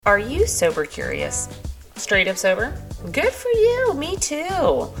Are you sober curious? Straight up sober? Good for you, me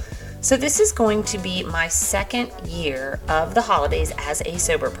too. So this is going to be my second year of the holidays as a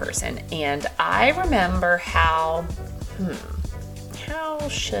sober person, and I remember how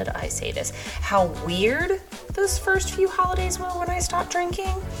should I say this? How weird those first few holidays were when I stopped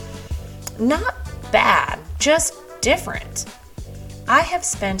drinking. Not bad, just different. I have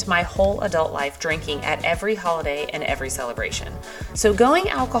spent my whole adult life drinking at every holiday and every celebration. So going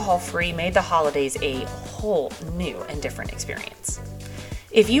alcohol-free made the holidays a whole new and different experience.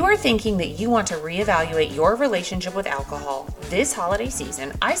 If you are thinking that you want to reevaluate your relationship with alcohol this holiday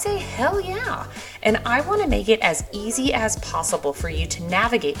season, I say hell yeah. And I want to make it as easy as possible for you to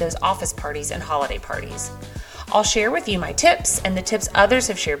navigate those office parties and holiday parties. I'll share with you my tips and the tips others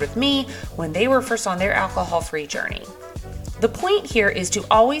have shared with me when they were first on their alcohol-free journey. The point here is to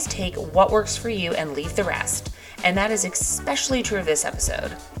always take what works for you and leave the rest, and that is especially true of this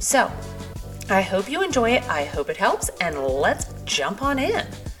episode. So, I hope you enjoy it, I hope it helps, and let's jump on in.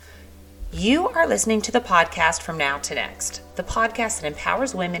 You are listening to the podcast From Now to Next, the podcast that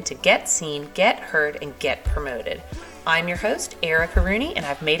empowers women to get seen, get heard, and get promoted. I'm your host, Erica Rooney, and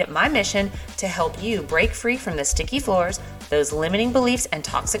I've made it my mission to help you break free from the sticky floors, those limiting beliefs, and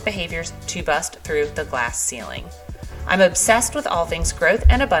toxic behaviors to bust through the glass ceiling. I'm obsessed with all things growth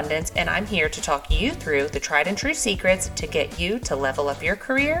and abundance, and I'm here to talk you through the tried and true secrets to get you to level up your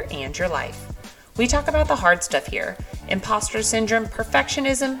career and your life. We talk about the hard stuff here: imposter syndrome,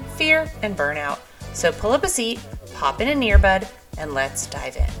 perfectionism, fear, and burnout. So pull up a seat, pop in an earbud, and let's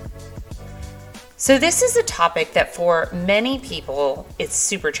dive in. So this is a topic that for many people, it's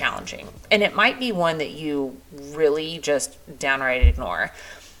super challenging, and it might be one that you really just downright ignore.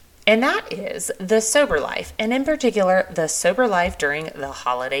 And that is the sober life, and in particular, the sober life during the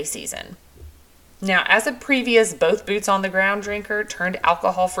holiday season. Now, as a previous both boots on the ground drinker turned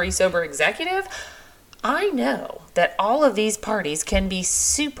alcohol-free sober executive, I know that all of these parties can be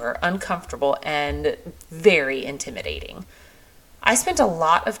super uncomfortable and very intimidating. I spent a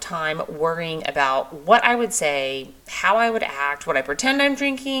lot of time worrying about what I would say, how I would act, would I pretend I'm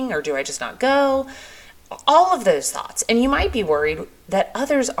drinking, or do I just not go? All of those thoughts. And you might be worried that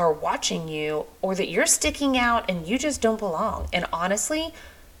others are watching you or that you're sticking out and you just don't belong. And honestly,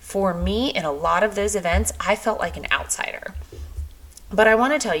 for me, in a lot of those events, I felt like an outsider. But I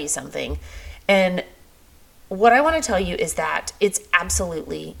want to tell you something. And what I want to tell you is that it's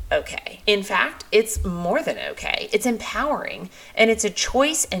absolutely okay. In fact, it's more than okay. It's empowering, and it's a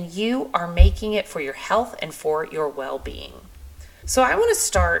choice, and you are making it for your health and for your well-being. So I want to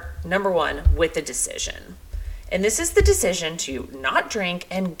start, number one, with the decision. And this is the decision to not drink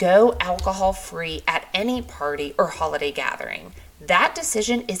and go alcohol-free at any party or holiday gathering. That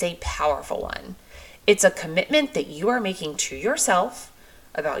decision is a powerful one. It's a commitment that you are making to yourself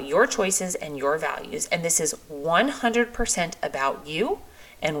about your choices and your values. And this is 100% about you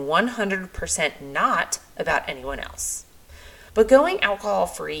and 100% not about anyone else. But going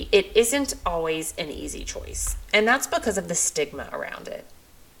alcohol-free, it isn't always an easy choice. And that's because of the stigma around it.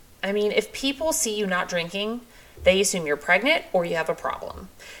 I mean, if people see you not drinking, they assume you're pregnant or you have a problem.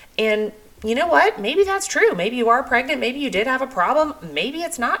 And you know what? Maybe that's true. Maybe you are pregnant. Maybe you did have a problem. Maybe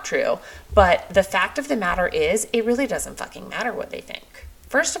it's not true. But the fact of the matter is, it really doesn't fucking matter what they think.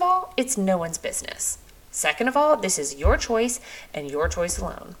 First of all, it's no one's business. Second of all, this is your choice and your choice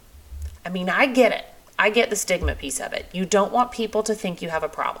alone. I mean, I get it. I get the stigma piece of it. You don't want people to think you have a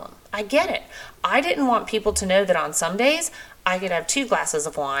problem. I get it. I didn't want people to know that on some days I could have 2 glasses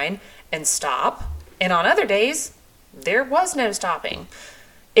of wine and stop, and on other days there was no stopping.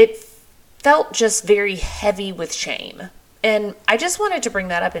 It felt just very heavy with shame. And I just wanted to bring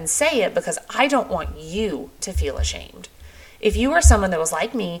that up and say it because I don't want you to feel ashamed. If you are someone that was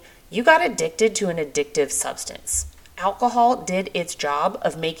like me, you got addicted to an addictive substance. Alcohol did its job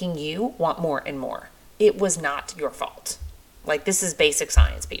of making you want more and more. It was not your fault. Like, this is basic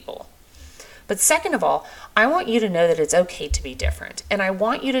science, people. But second of all, I want you to know that it's okay to be different. And I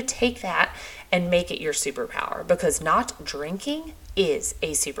want you to take that and make it your superpower, because not drinking is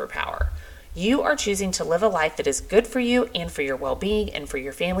a superpower. You are choosing to live a life that is good for you and for your well-being and for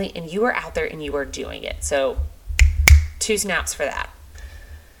your family, and you are out there and you are doing it. So 2 snaps for that.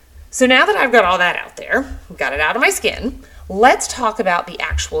 So now that I've got all that out there, got it out of my skin, let's talk about the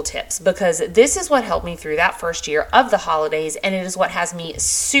actual tips, because this is what helped me through that first year of the holidays, and it is what has me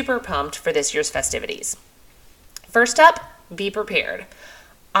super pumped for this year's festivities. First up, be prepared.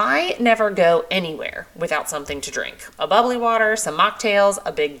 I never go anywhere without something to drink. A bubbly water, some mocktails,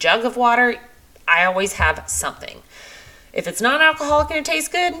 a big jug of water. I always have something. If it's non-alcoholic and it tastes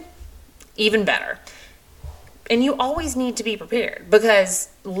good, even better. And you always need to be prepared, because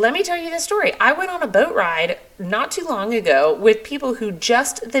let me tell you this story. I went on a boat ride not too long ago with people who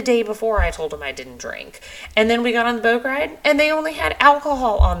just the day before I told them I didn't drink. And then we got on the boat ride and they only had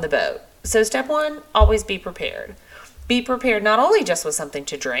alcohol on the boat. So step one, always be prepared. Be prepared not only just with something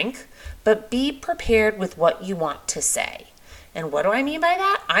to drink, but be prepared with what you want to say. And what do I mean by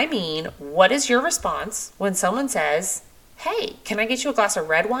that? I mean, what is your response when someone says, hey, can I get you a glass of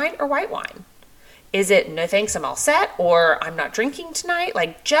red wine or white wine? Is it no thanks, I'm all set, or I'm not drinking tonight?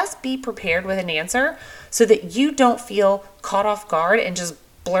 Like, just be prepared with an answer so that you don't feel caught off guard and just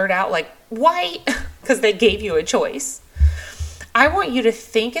blurt out like white because they gave you a choice. I want you to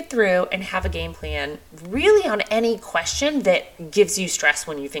think it through and have a game plan really on any question that gives you stress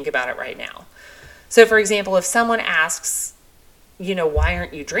when you think about it right now. So for example, if someone asks, why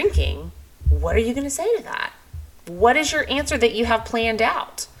aren't you drinking? What are you going to say to that? What is your answer that you have planned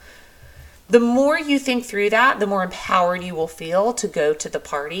out? The more you think through that, the more empowered you will feel to go to the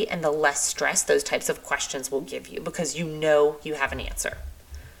party, and the less stress those types of questions will give you, because you know you have an answer.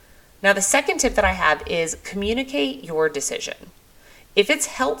 Now, the second tip that I have is communicate your decision. If it's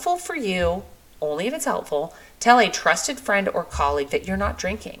helpful for you, only if it's helpful, tell a trusted friend or colleague that you're not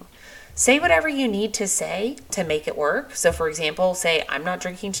drinking. Say whatever you need to say to make it work. So for example, say, I'm not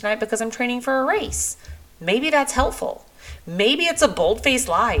drinking tonight because I'm training for a race. Maybe that's helpful. Maybe it's a bold-faced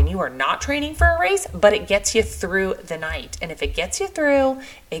lie and you are not training for a race, but it gets you through the night. And if it gets you through,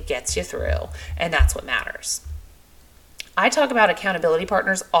 it gets you through. And that's what matters. I talk about accountability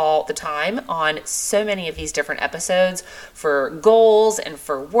partners all the time on so many of these different episodes for goals and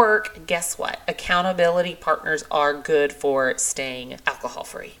for work. Guess what? Accountability partners are good for staying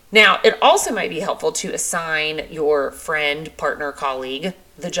alcohol-free. Now, it also might be helpful to assign your friend, partner, colleague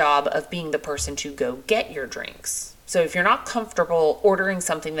the job of being the person to go get your drinks. So if you're not comfortable ordering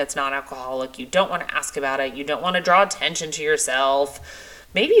something that's non-alcoholic, you don't want to ask about it, you don't want to draw attention to yourself,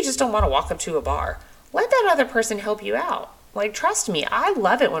 maybe you just don't want to walk up to a bar, let that other person help you out. Like, trust me, I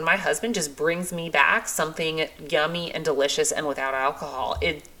love it when my husband just brings me back something yummy and delicious and without alcohol.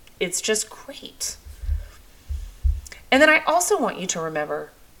 It's just great. And then I also want you to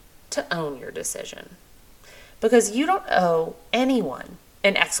remember to own your decision, because you don't owe anyone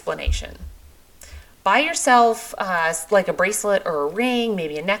an explanation. Buy yourself like a bracelet or a ring,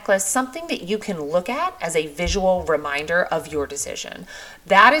 maybe a necklace, something that you can look at as a visual reminder of your decision.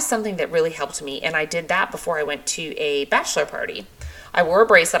 That is something that really helped me, and I did that before I went to a bachelor party. I wore a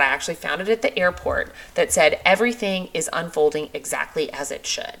bracelet. I actually found it at the airport that said, everything is unfolding exactly as it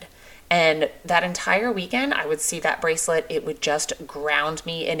should. And that entire weekend, I would see that bracelet. It would just ground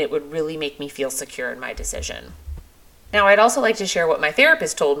me, and it would really make me feel secure in my decision. Now, I'd also like to share what my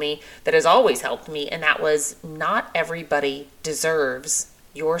therapist told me that has always helped me, and that was, not everybody deserves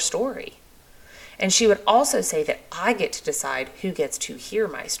your story. And she would also say that I get to decide who gets to hear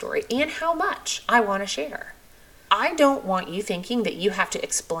my story and how much I want to share. I don't want you thinking that you have to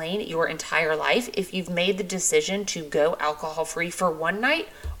explain your entire life if you've made the decision to go alcohol-free for one night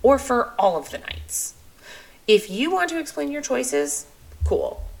or for all of the nights. If you want to explain your choices,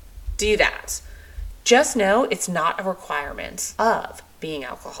 cool, do that. Just know it's not a requirement of being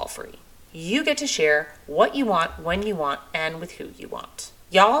alcohol-free. You get to share what you want, when you want, and with who you want.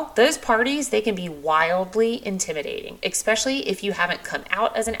 Y'all, those parties, they can be wildly intimidating, especially if you haven't come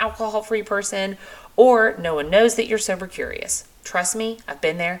out as an alcohol-free person or no one knows that you're sober curious. Trust me, I've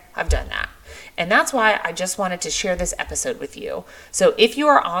been there, I've done that. And that's why I just wanted to share this episode with you. So if you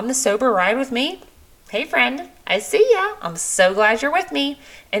are on the sober ride with me, hey friend, I see ya. I'm so glad you're with me.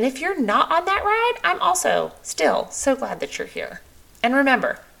 And if you're not on that ride, I'm also still so glad that you're here. And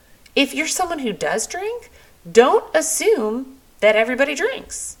remember, if you're someone who does drink, don't assume that everybody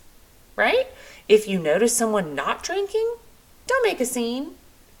drinks, right? If you notice someone not drinking, don't make a scene.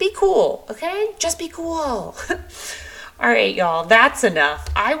 Be cool, okay? Just be cool. All right, y'all, that's enough.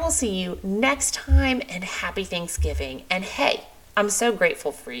 I will see you next time, and happy Thanksgiving. And hey, I'm so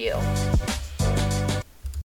grateful for you.